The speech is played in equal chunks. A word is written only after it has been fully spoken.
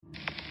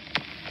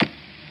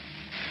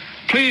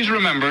Please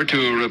remember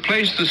to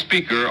replace the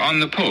speaker on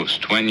the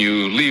post when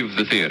you leave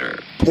the theater.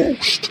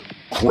 Post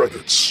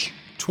credits.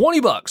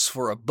 $20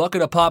 for a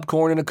bucket of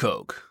popcorn and a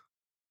Coke.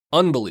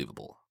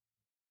 Unbelievable.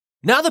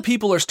 Now that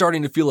people are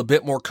starting to feel a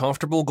bit more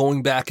comfortable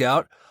going back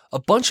out, a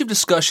bunch of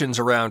discussions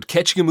around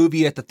catching a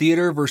movie at the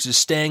theater versus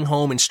staying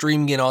home and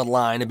streaming it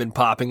online have been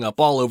popping up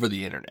all over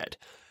the internet.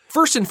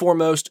 First and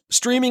foremost,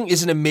 streaming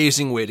is an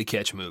amazing way to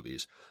catch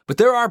movies. But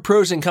there are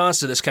pros and cons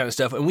to this kind of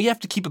stuff, and we have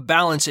to keep a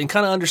balance and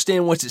kind of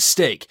understand what's at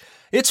stake.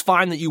 It's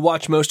fine that you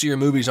watch most of your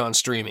movies on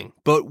streaming,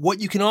 but what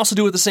you can also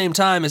do at the same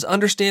time is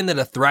understand that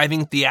a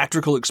thriving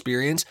theatrical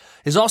experience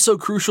is also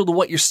crucial to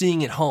what you're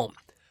seeing at home.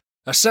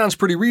 That sounds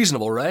pretty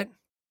reasonable, right?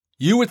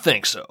 You would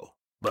think so.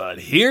 But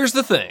here's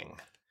the thing.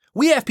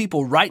 We have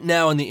people right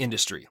now in the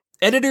industry,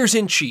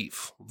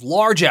 editors-in-chief,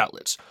 large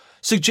outlets,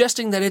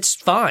 suggesting that it's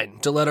fine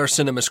to let our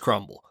cinemas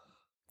crumble.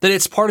 That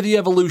it's part of the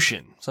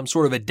evolution, some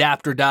sort of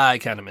adapt or die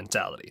kind of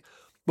mentality.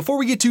 Before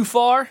we get too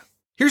far,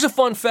 here's a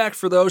fun fact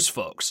for those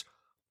folks.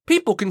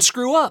 People can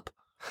screw up.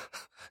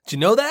 Did you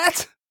know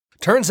that?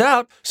 Turns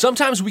out,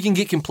 sometimes we can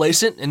get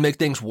complacent and make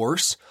things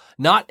worse.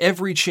 Not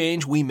every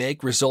change we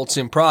make results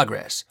in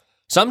progress.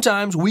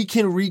 Sometimes we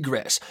can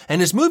regress,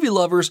 and as movie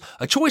lovers,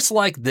 a choice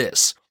like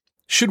this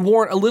should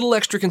warrant a little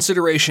extra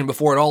consideration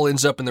before it all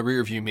ends up in the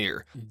rearview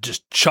mirror,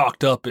 just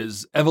chalked up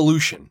as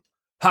evolution.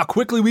 How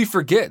quickly we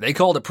forget they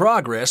called it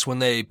progress when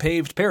they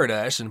paved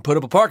paradise and put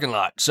up a parking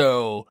lot.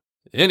 So,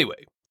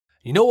 anyway,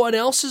 you know what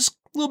else is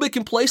a little bit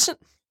complacent?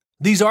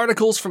 These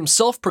articles from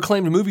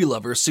self-proclaimed movie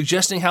lovers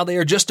suggesting how they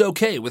are just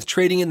okay with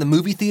trading in the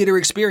movie theater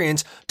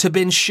experience to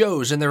binge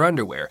shows in their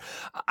underwear.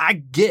 I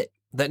get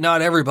that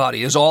not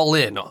everybody is all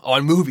in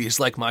on movies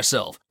like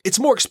myself. It's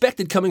more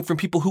expected coming from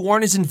people who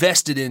aren't as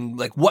invested in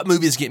like what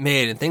movies get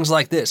made and things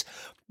like this.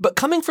 But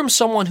coming from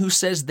someone who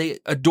says they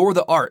adore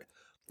the art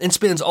and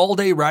spends all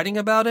day writing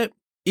about it,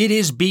 it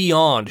is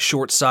beyond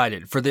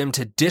short-sighted for them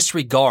to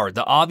disregard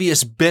the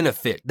obvious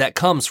benefit that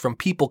comes from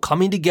people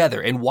coming together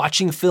and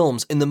watching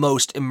films in the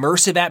most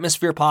immersive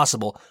atmosphere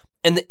possible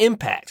and the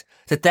impact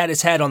that that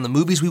has had on the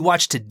movies we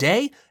watch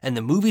today and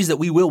the movies that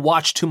we will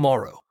watch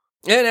tomorrow.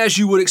 And as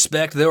you would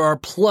expect, there are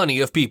plenty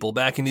of people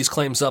backing these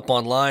claims up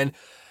online,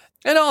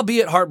 and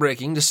albeit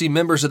heartbreaking to see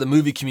members of the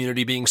movie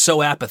community being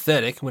so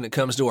apathetic when it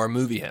comes to our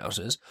movie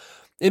houses,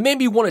 it made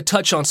me want to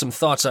touch on some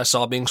thoughts I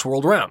saw being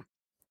swirled around.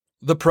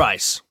 The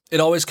price.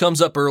 It always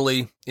comes up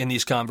early in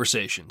these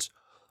conversations.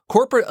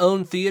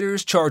 Corporate-owned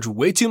theaters charge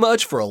way too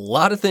much for a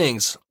lot of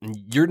things.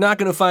 You're not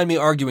going to find me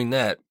arguing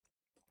that.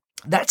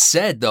 That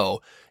said,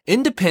 though,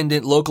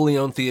 independent, locally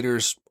owned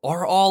theaters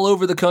are all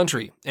over the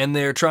country, and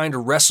they're trying to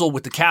wrestle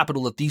with the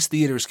capital that these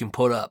theaters can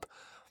put up.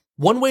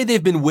 One way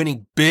they've been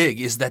winning big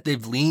is that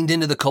they've leaned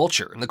into the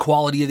culture and the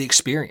quality of the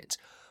experience.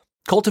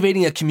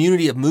 Cultivating a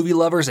community of movie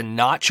lovers and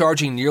not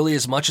charging nearly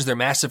as much as their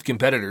massive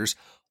competitors,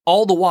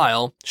 all the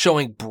while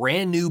showing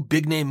brand new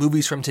big-name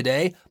movies from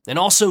today and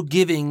also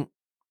giving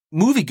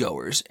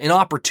moviegoers an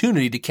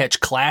opportunity to catch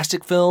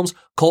classic films,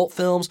 cult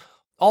films,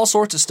 all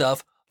sorts of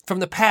stuff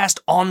from the past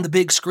on the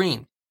big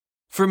screen.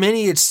 For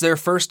many, it's their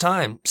first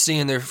time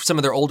seeing some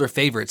of their older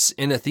favorites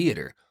in a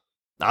theater.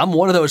 I'm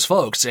one of those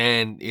folks,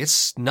 and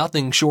it's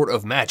nothing short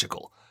of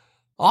magical.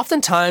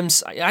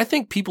 Oftentimes, I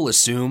think people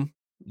assume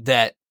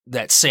that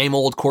same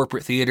old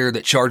corporate theater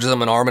that charges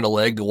them an arm and a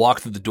leg to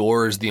walk through the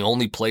door is the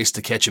only place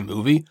to catch a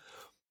movie,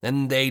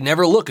 and they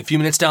never look a few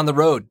minutes down the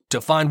road to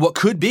find what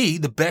could be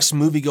the best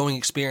movie-going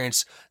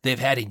experience they've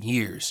had in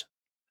years.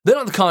 Then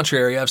on the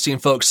contrary, I've seen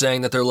folks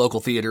saying that their local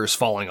theater is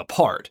falling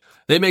apart.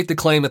 They make the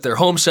claim that their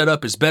home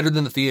setup is better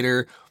than the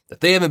theater,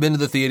 that they haven't been to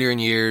the theater in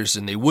years,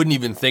 and they wouldn't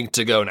even think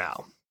to go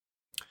now.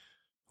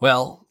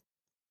 Well,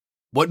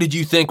 what did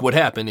you think would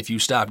happen if you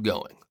stopped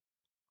going?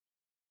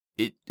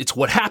 It's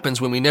what happens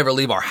when we never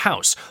leave our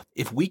house.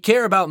 If we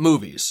care about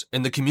movies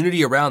and the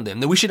community around them,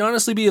 then we should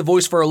honestly be a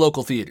voice for our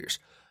local theaters.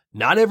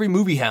 Not every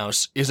movie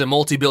house is a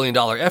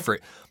multi-billion-dollar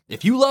effort.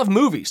 If you love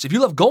movies, if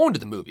you love going to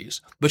the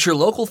movies, but your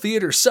local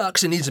theater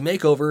sucks and needs a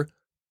makeover,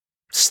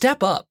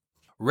 step up,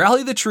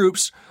 rally the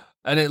troops,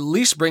 and at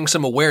least bring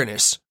some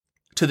awareness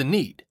to the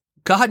need.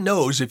 God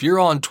knows if you're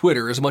on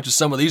Twitter as much as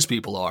some of these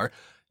people are,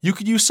 you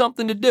could use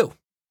something to do.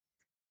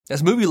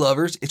 As movie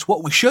lovers, it's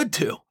what we should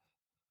do.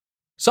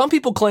 Some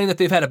people claim that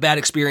they've had a bad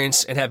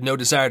experience and have no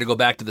desire to go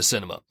back to the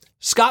cinema.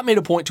 Scott made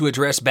a point to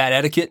address bad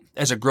etiquette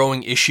as a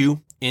growing issue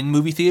in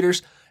movie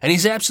theaters, and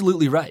he's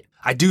absolutely right.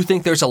 I do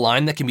think there's a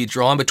line that can be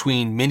drawn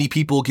between many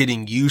people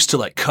getting used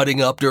to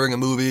cutting up during a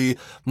movie,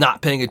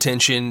 not paying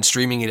attention,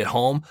 streaming it at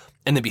home,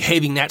 and then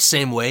behaving that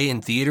same way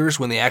in theaters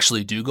when they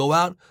actually do go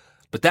out.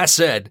 But that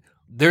said,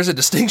 there's a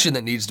distinction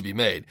that needs to be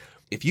made.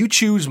 If you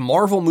choose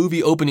Marvel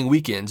movie opening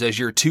weekends as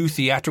your 2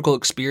 theatrical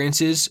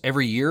experiences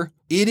every year,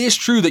 it is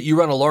true that you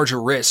run a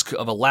larger risk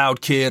of a loud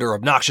kid or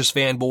obnoxious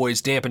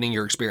fanboys dampening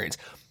your experience.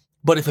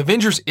 But if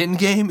Avengers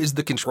Endgame is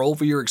the control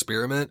for your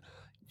experiment,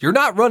 you're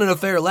not running a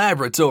fair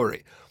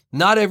laboratory.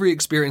 Not every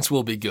experience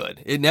will be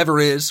good. It never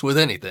is with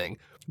anything.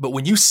 But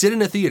when you sit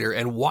in a theater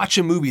and watch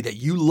a movie that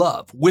you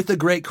love with a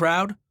great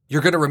crowd,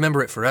 you're going to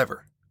remember it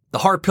forever. The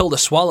hard pill to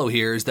swallow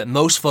here is that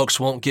most folks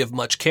won't give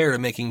much care to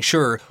making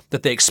sure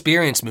that they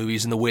experience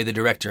movies in the way the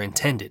director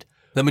intended.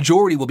 The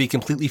majority will be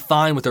completely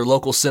fine with their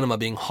local cinema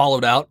being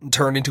hollowed out and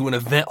turned into an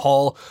event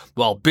hall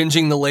while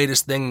binging the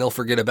latest thing they'll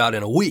forget about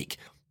in a week.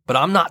 But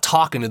I'm not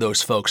talking to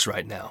those folks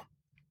right now.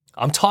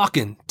 I'm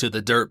talking to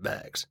the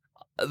dirtbags.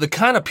 The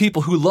kind of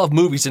people who love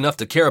movies enough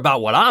to care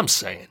about what I'm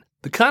saying.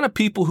 The kind of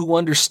people who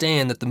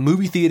understand that the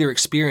movie theater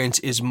experience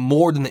is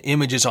more than the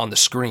images on the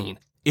screen.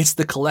 It's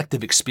the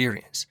collective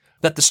experience.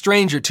 That the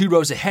stranger 2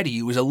 rows ahead of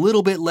you is a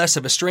little bit less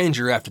of a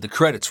stranger after the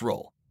credits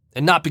roll.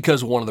 And not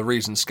because of one of the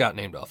reasons Scott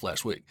named off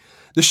last week.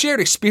 The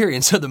shared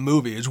experience of the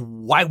movie is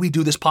why we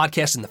do this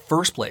podcast in the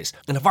first place.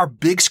 And if our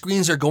big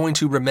screens are going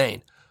to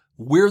remain,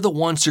 we're the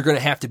ones who are going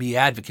to have to be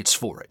advocates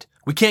for it.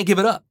 We can't give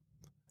it up.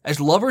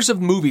 As lovers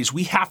of movies,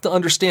 we have to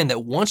understand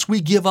that once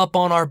we give up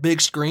on our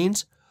big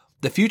screens,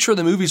 the future of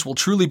the movies will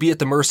truly be at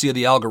the mercy of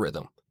the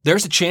algorithm.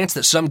 There's a chance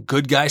that some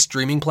good guy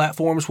streaming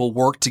platforms will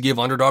work to give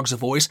underdogs a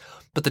voice,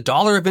 but the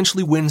dollar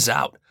eventually wins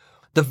out.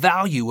 The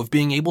value of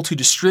being able to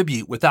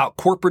distribute without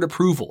corporate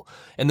approval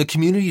and the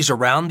communities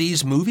around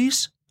these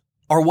movies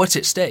are what's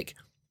at stake.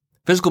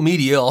 Physical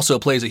media also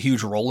plays a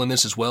huge role in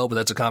this as well, but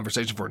that's a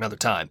conversation for another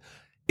time.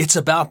 It's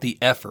about the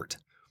effort,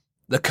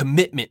 the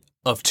commitment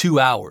of 2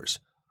 hours,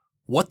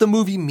 what the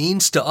movie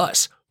means to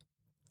us,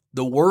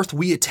 the worth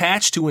we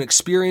attach to an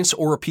experience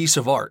or a piece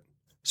of art.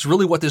 It's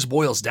really what this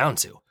boils down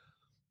to.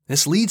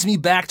 This leads me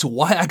back to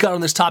why I got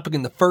on this topic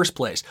in the first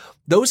place.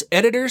 Those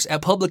editors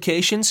at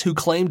publications who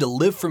claim to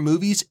live for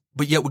movies,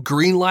 but yet would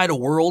greenlight a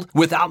world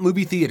without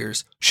movie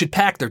theaters, should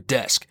pack their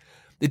desk.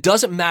 It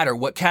doesn't matter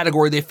what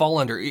category they fall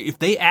under. If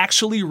they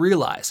actually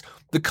realize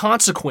the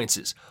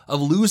consequences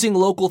of losing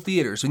local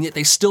theaters, and yet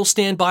they still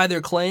stand by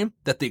their claim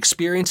that the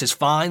experience is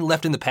fine,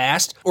 left in the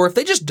past, or if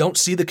they just don't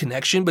see the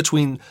connection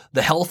between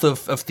the health of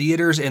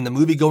theaters and the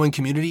movie-going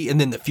community and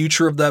then the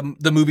future of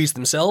the movies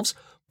themselves,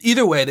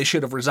 either way, they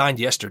should have resigned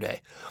yesterday.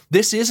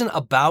 This isn't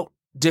about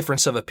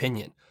difference of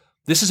opinion.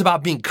 This is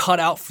about being cut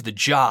out for the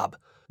job.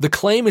 The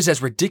claim is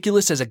as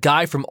ridiculous as a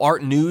guy from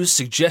Art News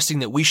suggesting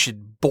that we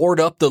should board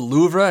up the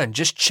Louvre and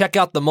just check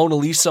out the Mona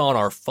Lisa on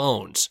our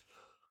phones.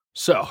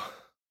 So,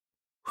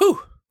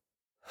 whew.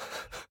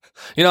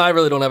 I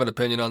really don't have an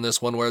opinion on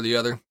this one way or the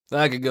other.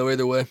 I could go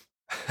either way.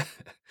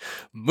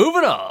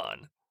 Moving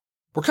on.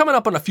 We're coming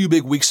up on a few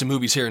big weeks of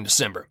movies here in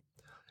December.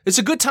 It's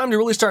a good time to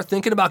really start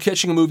thinking about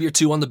catching a movie or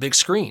two on the big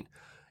screen.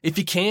 If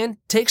you can,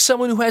 take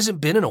someone who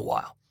hasn't been in a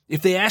while.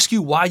 If they ask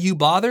you why you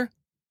bother,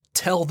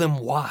 tell them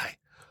why.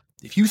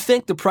 If you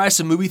think the price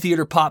of movie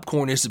theater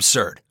popcorn is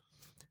absurd,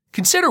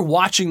 consider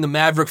watching the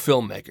maverick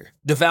filmmaker,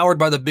 devoured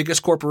by the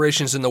biggest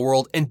corporations in the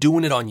world and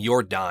doing it on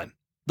your dime.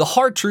 The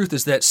hard truth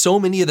is that so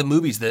many of the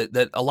movies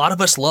that a lot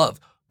of us love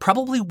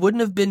probably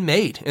wouldn't have been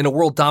made in a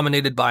world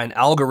dominated by an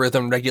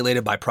algorithm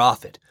regulated by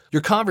profit.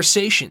 Your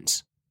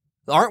conversations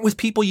aren't with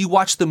people you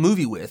watch the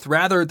movie with,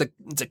 rather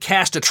it's a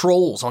cast of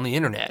trolls on the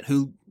internet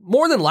who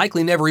more than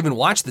likely never even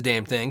watched the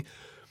damn thing,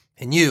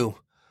 and you,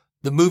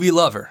 the movie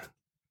lover,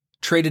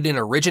 traded in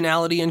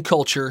originality and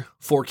culture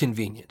for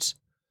convenience.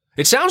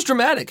 It sounds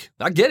dramatic,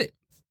 I get it,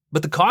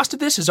 but the cost of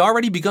this has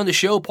already begun to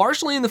show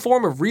partially in the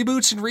form of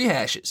reboots and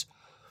rehashes.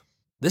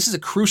 This is a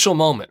crucial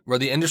moment where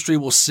the industry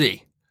will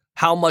see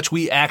how much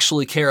we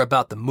actually care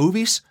about the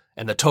movies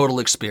and the total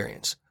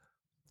experience.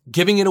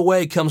 Giving it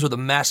away comes with a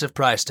massive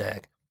price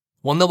tag,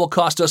 one that will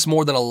cost us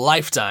more than a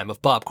lifetime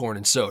of popcorn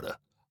and soda.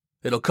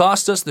 It'll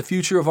cost us the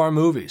future of our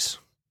movies.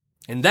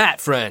 And that,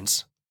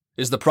 friends,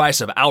 is the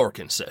price of our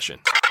concession.